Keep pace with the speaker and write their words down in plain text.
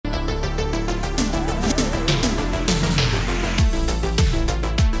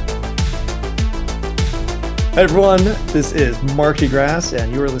Hey everyone, this is Mark DeGrasse,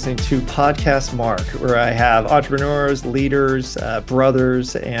 and you are listening to Podcast Mark, where I have entrepreneurs, leaders,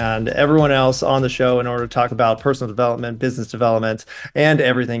 brothers, and everyone else on the show in order to talk about personal development, business development, and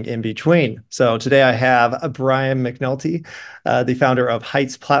everything in between. So today I have Bryan McAnulty, the founder of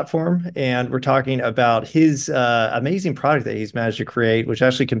Heights Platform, and we're talking about his amazing product that he's managed to create, which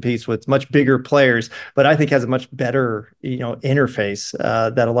actually competes with much bigger players, but I think has a much better, interface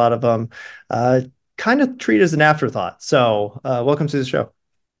that a lot of them kind of treat as an afterthought. So, welcome to the show.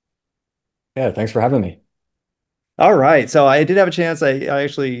 Yeah, thanks for having me. All right. So I did have a chance. I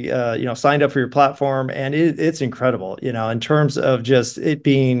actually, signed up for your platform and it's incredible, in terms of just it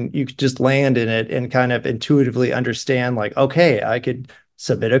being, you could just land in it and kind of intuitively understand like, okay, I could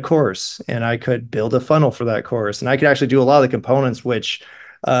submit a course and I could build a funnel for that course and I could actually do a lot of the components, which,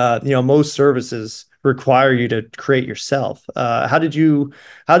 most services require you to create yourself. How did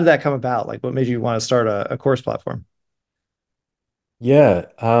that come about? Like what made you want to start a course platform? Yeah,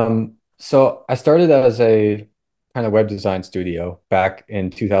 so I started as a kind of web design studio back in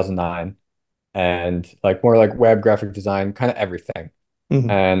 2009 and like more like web graphic design, kind of everything. Mhm.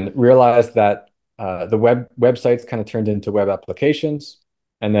 And realized that the websites kind of turned into web applications,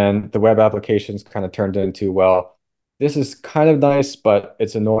 and then the web applications kind of turned into, well, this is kind of nice, but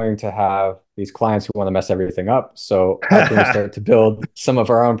it's annoying to have these clients who want to mess everything up. So how can we start to build some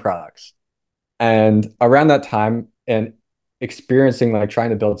of our own products? And around that time and experiencing like trying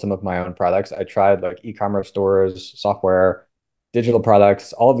to build some of my own products, I tried like e-commerce stores, software, digital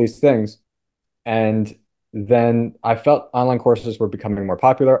products, all of these things. And then I felt online courses were becoming more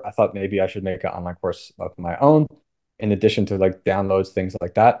popular. I thought maybe I should make an online course of my own, in addition to like downloads, things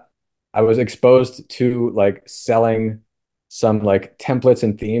like that. I was exposed to like selling some like templates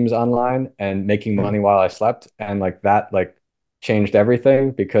and themes online and making money while I slept. And like that like changed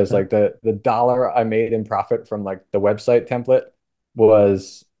everything because like the dollar I made in profit from like the website template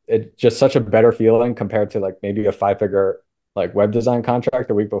was it just such a better feeling compared to like maybe a five-figure like web design contract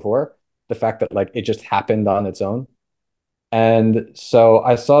the week before. The fact that like it just happened on its own. And so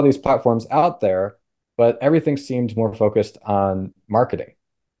I saw these platforms out there, but everything seemed more focused on marketing.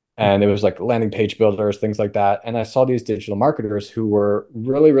 And it was like landing page builders, things like that. And I saw these digital marketers who were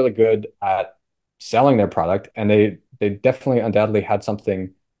really, really good at selling their product. And they definitely undoubtedly had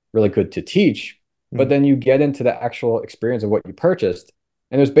something really good to teach. But then you get into the actual experience of what you purchased,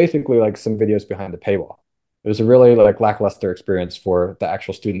 and it was basically like some videos behind the paywall. It was a really like lackluster experience for the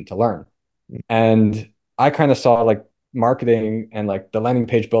actual student to learn. And I kind of saw like marketing and like the landing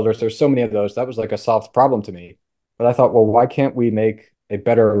page builders, there's so many of those. That was like a solved problem to me. But I thought, well, why can't we make a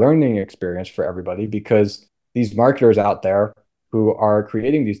better learning experience for everybody? Because these marketers out there who are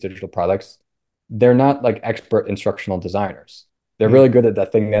creating these digital products, they're not like expert instructional designers. They're really Mm. good at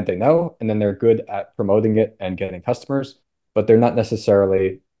that thing that they know, and then they're good at promoting it and getting customers, but they're not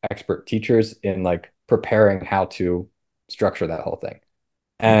necessarily expert teachers in like preparing how to structure that whole thing.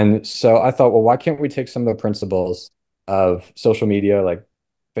 And so I thought, well, why can't we take some of the principles of social media, like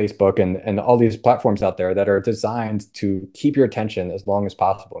Facebook and all these platforms out there that are designed to keep your attention as long as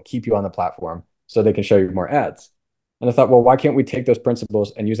possible, keep you on the platform so they can show you more ads. And I thought, well, why can't we take those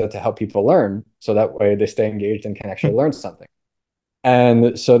principles and use that to help people learn so that way they stay engaged and can actually learn something?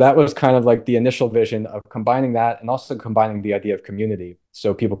 And so that was kind of like the initial vision of combining that and also combining the idea of community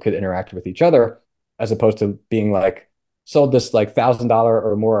so people could interact with each other as opposed to being like sold this like $1,000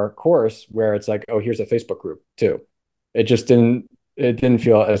 or more course where it's like, oh, here's a Facebook group too. It didn't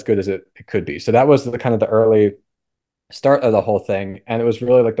feel as good as it could be. So that was the kind of the early start of the whole thing. And it was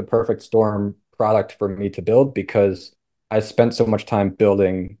really like the perfect storm product for me to build because I spent so much time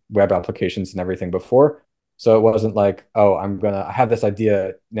building web applications and everything before. So it wasn't like, oh, I have this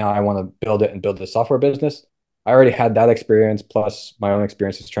idea. Now I want to build it and build a software business. I already had that experience plus my own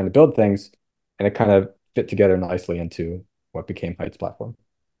experiences trying to build things. And it kind of fit together nicely into what became Heights Platform.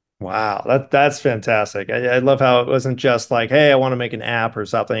 Wow, that's fantastic. I love how it wasn't just like, hey, I want to make an app or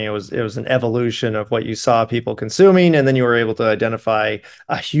something. It was an evolution of what you saw people consuming, and then you were able to identify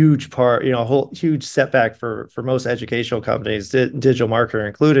a huge part, a whole huge setback for most educational companies, digital marketer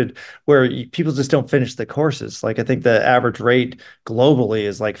included, where people just don't finish the courses. Like I think the average rate globally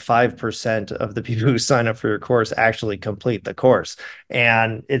is like 5% of the people who sign up for your course actually complete the course,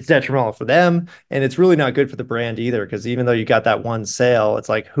 and it's detrimental for them, and it's really not good for the brand either, because even though you got that one sale, it's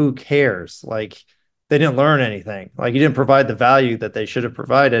like, who cares? Like, they didn't learn anything. Like, you didn't provide the value that they should have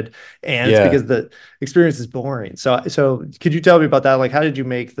provided, and it's Yeah. because the experience is boring. So could you tell me about that? Like, how did you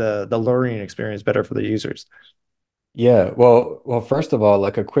make the learning experience better for the users? Yeah. Well, first of all,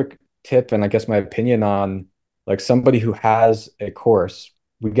 like a quick tip and I guess my opinion on like somebody who has a course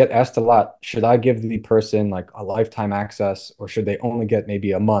we get asked a lot, should I give the person like a lifetime access or should they only get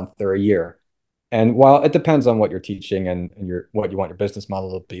maybe a month or a year? And while it depends on what you're teaching and your what you want your business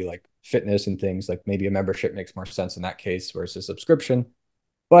model to be, like fitness and things, like maybe a membership makes more sense in that case versus subscription.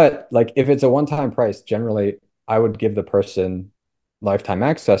 But like if it's a one-time price, generally I would give the person lifetime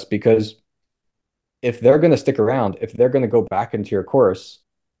access because if they're going to stick around, if they're going to go back into your course,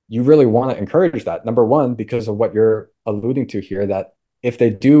 you really want to encourage that. Number one, because of what you're alluding to here, that if they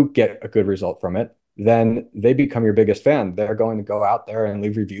do get a good result from it, then they become your biggest fan. They're going to go out there and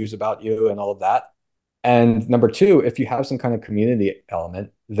leave reviews about you and all of that. And number two, if you have some kind of community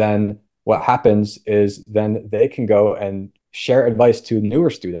element, then what happens is then they can go and share advice to newer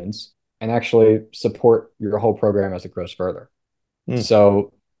students and actually support your whole program as it grows further. Mm.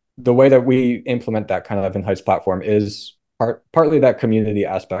 So the way that we implement that kind of in Heights platform is partly that community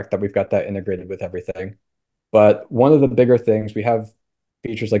aspect that we've got that integrated with everything. But one of the bigger things, we have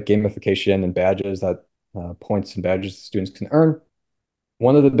features like gamification and badges that points and badges students can earn.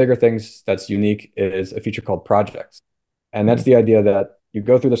 One of the bigger things that's unique is a feature called projects. And that's Mm. the idea that you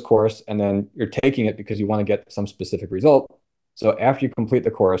go through this course and then you're taking it because you want to get some specific result. So after you complete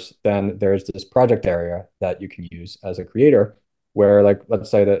the course, then there's this project area that you can use as a creator where, like,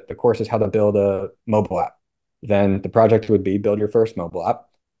 let's say that the course is how to build a mobile app. Then the project would be build your first mobile app.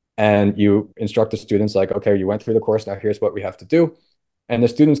 And you instruct the students like, okay, you went through the course, now here's what we have to do. And the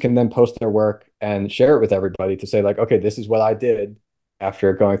students can then post their work and share it with everybody to say like, okay, this is what I did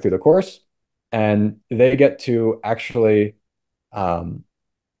after going through the course. And um, they get to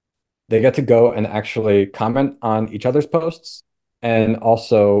go and actually comment on each other's posts and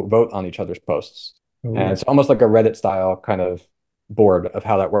also vote on each other's posts. And Ooh. it's almost like a Reddit style kind of board of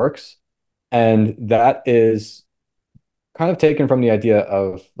how that works. And that is kind of taken from the idea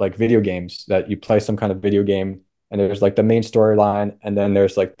of like video games that you play some kind of video game and there's like the main storyline and then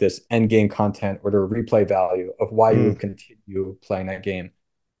there's like this end game content or the replay value of why you Mm. would continue playing that game.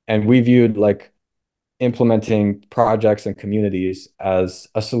 And we viewed like implementing projects and communities as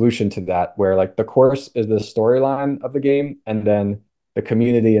a solution to that, where like the course is the storyline of the game, and then the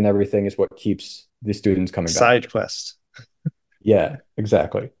community and everything is what keeps the students coming back. Side quest. Yeah,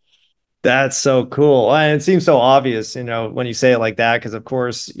 exactly. That's so cool. And it seems so obvious, when you say it like that, because of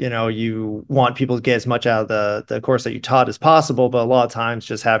course, you want people to get as much out of the course that you taught as possible, but a lot of times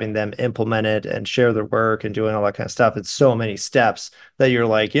just having them implement it and share their work and doing all that kind of stuff, it's so many steps that you're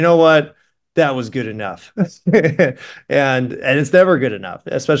like, you know what? That was good enough. And it's never good enough,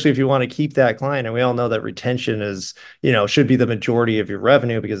 especially if you want to keep that client. And we all know that retention is, should be the majority of your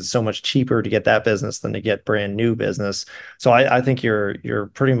revenue because it's so much cheaper to get that business than to get brand new business. So I think you're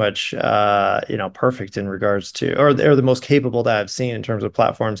pretty much perfect in regards to, or they're the most capable that I've seen in terms of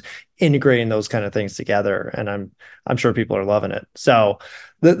platforms integrating those kind of things together, and I'm sure people are loving it. So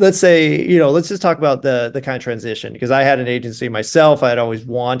let's say, let's just talk about the kind of transition, because I had an agency myself. I had always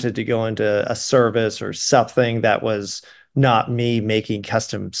wanted to go into a service or something that was not me making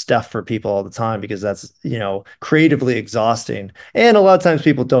custom stuff for people all the time, because that's, creatively exhausting. And a lot of times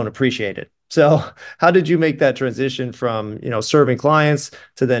people don't appreciate it. So how did you make that transition from, serving clients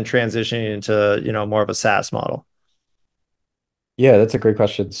to then transitioning into, more of a SaaS model? Yeah, that's a great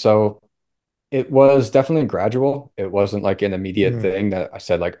question. So it was definitely gradual. It wasn't like an immediate Mm. thing that I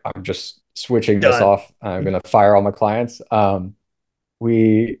said, like, I'm just switching this Done. off. I'm gonna fire all my clients.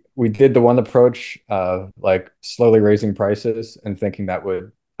 We did the one approach of like slowly raising prices and thinking that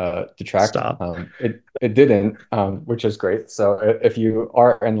would detract. Stop. It didn't, which is great. So if you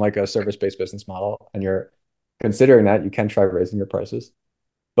are in like a service-based business model and you're considering that, you can try raising your prices.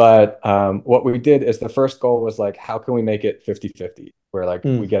 But what we did is the first goal was like, how can we make it 50-50, where like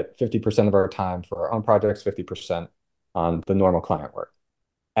we Mm. get 50% of our time for our own projects, 50% on the normal client work.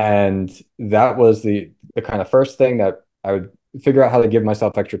 And that was the kind of first thing that I would figure out how to give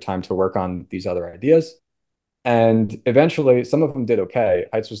myself extra time to work on these other ideas. And eventually some of them did okay.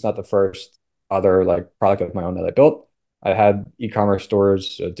 Heights was not the first other like product of my own that I built. I had e-commerce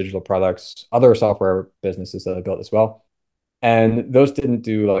stores, digital products, other software businesses that I built as well. And those didn't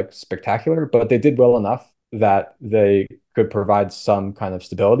do like spectacular, but they did well enough that they could provide some kind of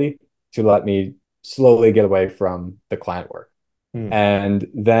stability to let me slowly get away from the client work. Mm. And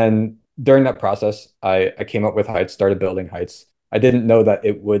then during that process, I came up with Heights, started building Heights. I didn't know that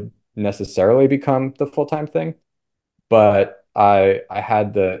it would necessarily become the full-time thing, but I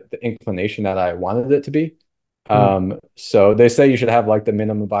had the inclination that I wanted it to be. Mm. So they say you should have like the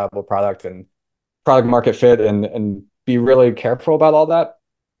minimum viable product and product market fit and be really careful about all that.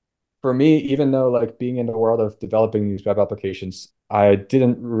 For me, even though like being in the world of developing these web applications, I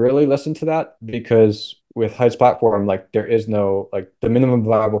didn't really listen to that because with Hive's platform, like there is no like the minimum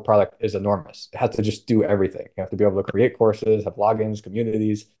viable product is enormous. It has to just do everything. You have to be able to create courses, have logins,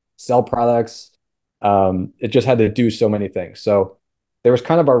 communities, sell products. It just had to do so many things. So there was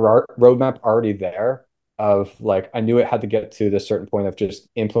kind of a roadmap already there of like I knew it had to get to this certain point of just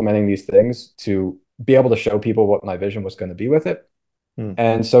implementing these things to be able to show people what my vision was going to be with it. Hmm.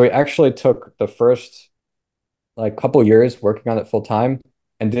 And so we actually took the first like couple years working on it full time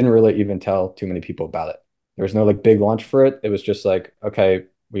and didn't really even tell too many people about it. There was no like big launch for it. It was just like, okay,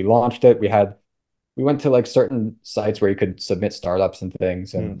 we launched it. We went to like certain sites where you could submit startups and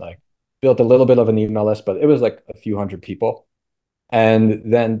things Hmm. and like built a little bit of an email list, but it was like a few hundred people. And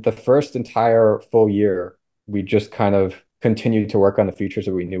then the first entire full year, we just kind of continued to work on the features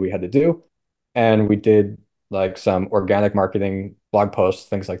that we knew we had to do. And we did like some organic marketing, blog posts,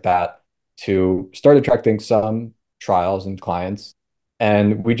 things like that to start attracting some trials and clients.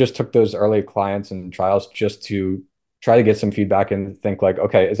 And we just took those early clients and trials just to try to get some feedback and think like,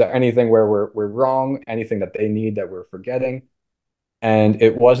 okay, is there anything where we're wrong, anything that they need that we're forgetting? And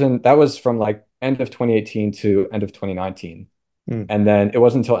it wasn't, that was from like end of 2018 to end of 2019. Hmm. And then it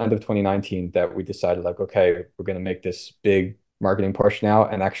wasn't until end of 2019 that we decided like, okay, we're going to make this big marketing push now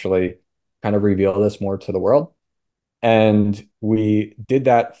and actually kind of reveal this more to the world. And we did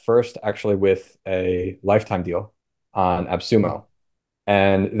that first actually with a lifetime deal on Hmm. AppSumo.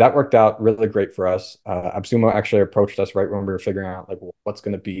 And that worked out really great for us. AppSumo actually approached us right when we were figuring out like what's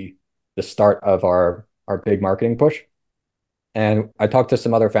going to be the start of our big marketing push. And I talked to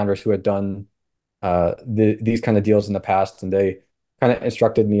some other founders who had done these kind of deals in the past, and they kind of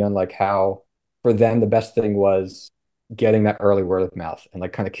instructed me on like how for them the best thing was getting that early word of mouth and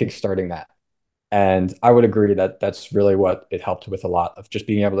like kind of kickstarting that. And I would agree that that's really what it helped with a lot of just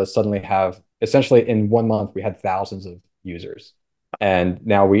being able to suddenly have essentially in 1 month we had thousands of users. And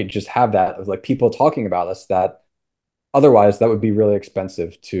now we just have that of like people talking about us that otherwise that would be really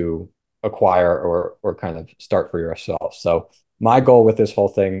expensive to acquire or kind of start for yourself. So my goal with this whole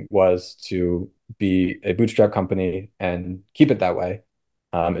thing was to be a bootstrap company and keep it that way.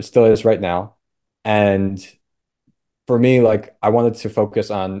 It still is right now. And for me, like I wanted to focus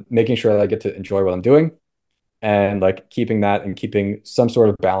on making sure that I get to enjoy what I'm doing and like keeping that and keeping some sort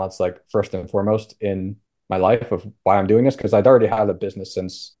of balance, like first and foremost in my life of why I'm doing this. Cause I'd already had a business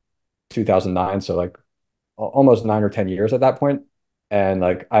since 2009. So like almost 9 or 10 years at that point. And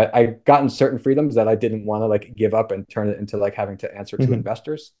like I gotten certain freedoms that I didn't want to like give up and turn it into like having to answer to Hmm.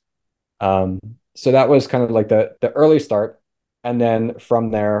 investors. Um, so that was kind of like the early start. And then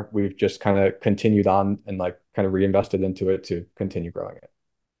from there, we've just kind of continued on and like kind of reinvested into it to continue growing it.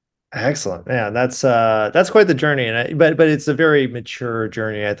 Excellent. Yeah, that's quite the journey, and but it's a very mature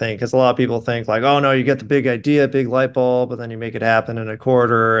journey, I think, because a lot of people think like, oh no, you get the big idea, big light bulb, but then you make it happen in a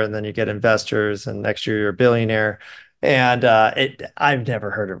quarter, and then you get investors, and next year you're a billionaire. And I've never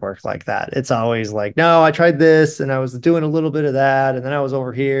heard it work like that. It's always like, no, I tried this, and I was doing a little bit of that, and then I was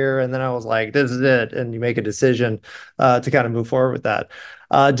over here, and then I was like, this is it, and you make a decision to kind of move forward with that.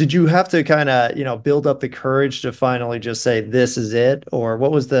 Did you have to kind of, build up the courage to finally just say this is it? Or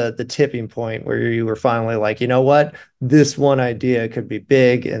what was the tipping point where you were finally like, you know what? This one idea could be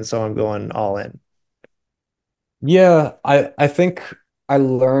big, and so I'm going all in. Yeah, I think I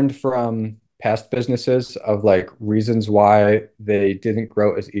learned from past businesses of like reasons why they didn't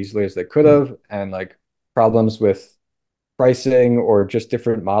grow as easily as they could Mm, have and like problems with pricing or just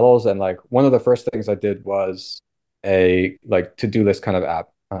different models. And like one of the first things I did was a like to-do list kind of app.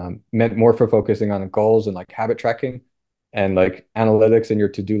 Meant more for focusing on goals and like habit tracking and like analytics in your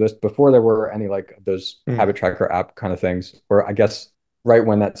to-do list before there were any like those mm, habit tracker app kind of things, or I guess right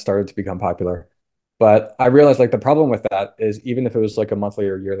when that started to become popular. But I realized like the problem with that is even if it was like a monthly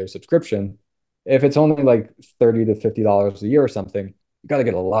or yearly subscription, if it's only like $30 to $50 a year or something, you got to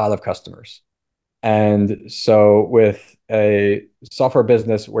get a lot of customers. And so with a software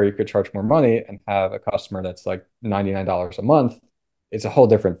business where you could charge more money and have a customer that's like $99 a month, it's a whole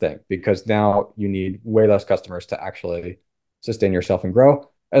different thing because now you need way less customers to actually sustain yourself and grow.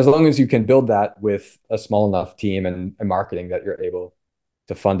 As long as you can build that with a small enough team and marketing that you're able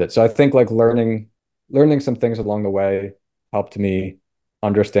to fund it. So I think like learning some things along the way helped me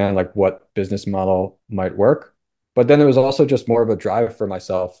understand like what business model might work. But then it was also just more of a drive for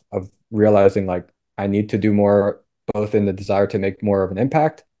myself of realizing like I need to do more, both in the desire to make more of an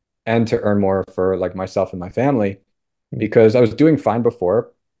impact and to earn more for like myself and my family, mm. because I was doing fine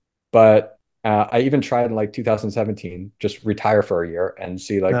before, but I even tried in like 2017, just retire for a year and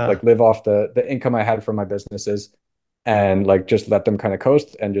see like Uh, live off the income I had from my businesses and like just let them kind of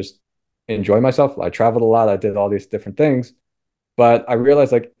coast and just enjoy myself. I traveled a lot, I did all these different things, but I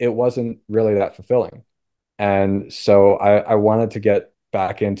realized like it wasn't really that fulfilling. And so I wanted to get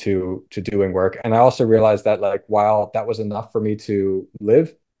back into to doing work. And I also realized that like while that was enough for me to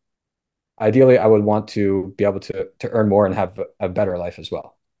live, ideally I would want to be able to earn more and have a better life as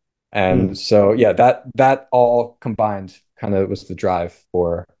well. Mm. And so yeah, that all combined kind of was the drive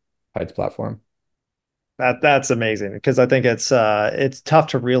for Heights platform. That's amazing because I think it's tough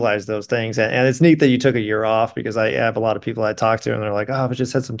to realize those things, and it's neat that you took a year off because I have a lot of people I talk to and they're like, oh, if I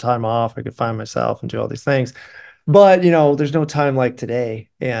just had some time off, I could find myself and do all these things. But there's no time like today,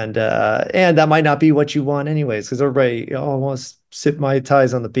 and that might not be what you want anyways, because everybody wants to sip mai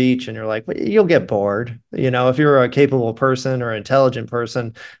tais on the beach, and you're like, well, you'll get bored. If you're a capable person or an intelligent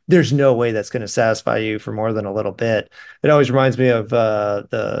person, there's no way that's going to satisfy you for more than a little bit. It always reminds me of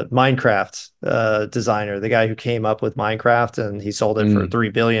the Minecraft designer, the guy who came up with Minecraft, and he sold it for Mm,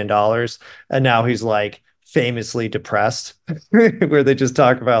 $3 billion, and now he's like famously depressed, where they just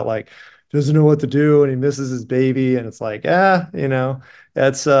talk about like doesn't know what to do and he misses his baby and it's like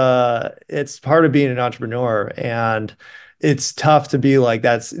it's part of being an entrepreneur, and it's tough to be like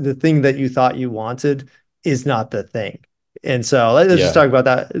that's the thing that you thought you wanted is not the thing. And so let's just yeah. talk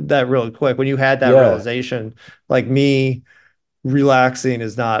about that really quick. When you had that Yeah. realization, like me relaxing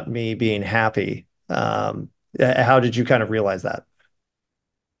is not me being happy. How did you kind of realize that?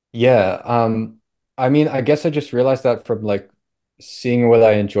 Yeah. I mean, I guess I just realized that from like seeing what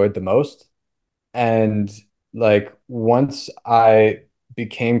I enjoyed the most. And like once I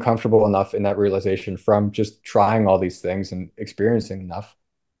became comfortable enough in that realization from just trying all these things and experiencing enough,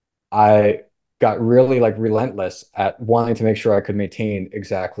 I got really like relentless at wanting to make sure I could maintain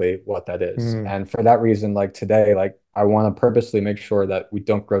exactly what that is. Mm, And for that reason, like today, like I want to purposely make sure that we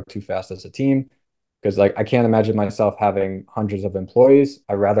don't grow too fast as a team because like I can't imagine myself having hundreds of employees.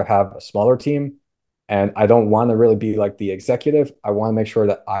 I'd rather have a smaller team. And I don't want to really be like the executive. I want to make sure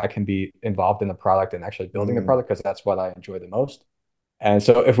that I can be involved in the product and actually building the mm, product because that's what I enjoy the most. And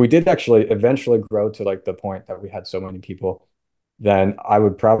so if we did actually eventually grow to like the point that we had so many people, then I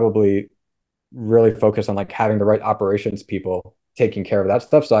would probably really focus on like having the right operations people taking care of that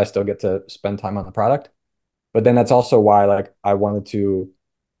stuff so I still get to spend time on the product. But then that's also why like I wanted to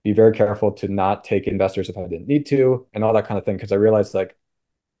be very careful to not take investors if I didn't need to and all that kind of thing because I realized like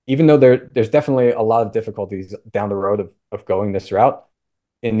even though there's definitely a lot of difficulties down the road of going this route,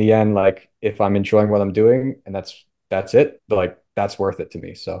 in the end, like if I'm enjoying what I'm doing and that's it, like that's worth it to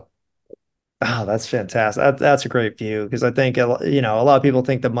me. So Oh, that's fantastic. That's a great view because I think a lot of people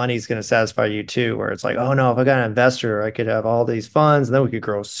think the money's going to satisfy you too, where it's like, oh no, if I got an investor, I could have all these funds, and then we could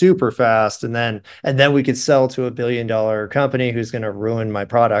grow super fast, and then we could sell to $1 billion company who's going to ruin my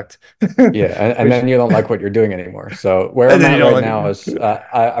product, yeah, and which then you don't like what you're doing anymore. So where and I'm then you at don't right now like. is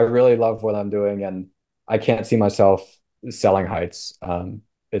I really love what I'm doing and I can't see myself selling heights.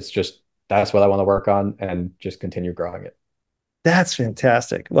 It's just that's what I want to work on and just continue growing it. That's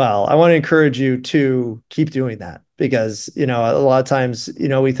fantastic. Well, I want to encourage you to keep doing that because, a lot of times,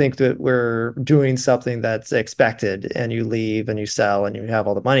 we think that we're doing something that's expected and you leave and you sell and you have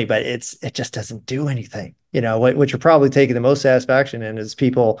all the money, but it just doesn't do anything. What you're probably taking the most satisfaction in is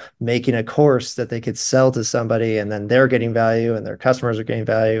people making a course that they could sell to somebody and then they're getting value and their customers are getting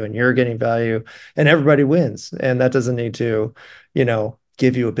value and you're getting value and everybody wins. And that doesn't need to,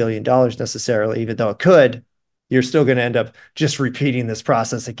 give you $1 billion necessarily, even though it could. You're still going to end up just repeating this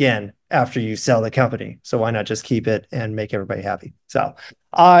process again after you sell the company. So why not just keep it and make everybody happy? So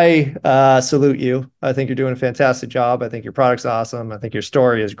I salute you. I think you're doing a fantastic job. I think your product's awesome. I think your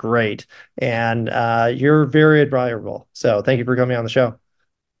story is great. And you're very admirable. So thank you for coming on the show.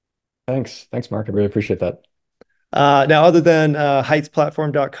 Thanks. Thanks, Mark. I really appreciate that. Now, other than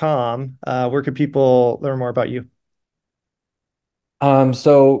heightsplatform.com, where can people learn more about you?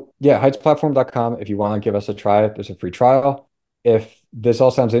 So yeah, heightsplatform.com. If you want to give us a try, there's a free trial. If this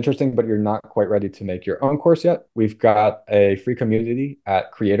all sounds interesting, but you're not quite ready to make your own course yet, we've got a free community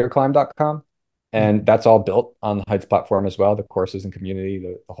at creatorclimb.com. And that's all built on the Heights platform as well, the courses and community,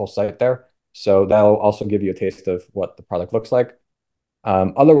 the whole site there. So that'll also give you a taste of what the product looks like.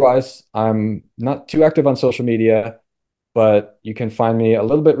 Otherwise, I'm not too active on social media, but you can find me a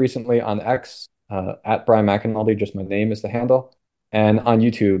little bit recently on X at Bryan McAnulty, just my name is the handle. And on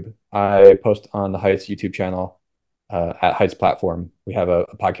YouTube, I post on the Heights YouTube channel at Heights Platform. We have a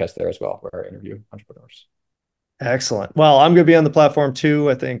podcast there as well where I interview entrepreneurs. Excellent. Well, I'm going to be on the platform too.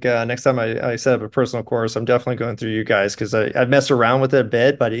 I think next time I set up a personal course, I'm definitely going through you guys because I've messed around with it a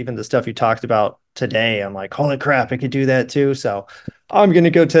bit, but even the stuff you talked about today, I'm like, holy crap, I could do that too. So I'm going to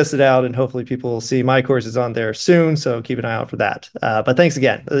go test it out and hopefully people will see my courses on there soon. So keep an eye out for that. But thanks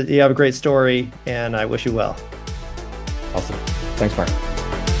again. You have a great story and I wish you well. Awesome. Thanks, Mark.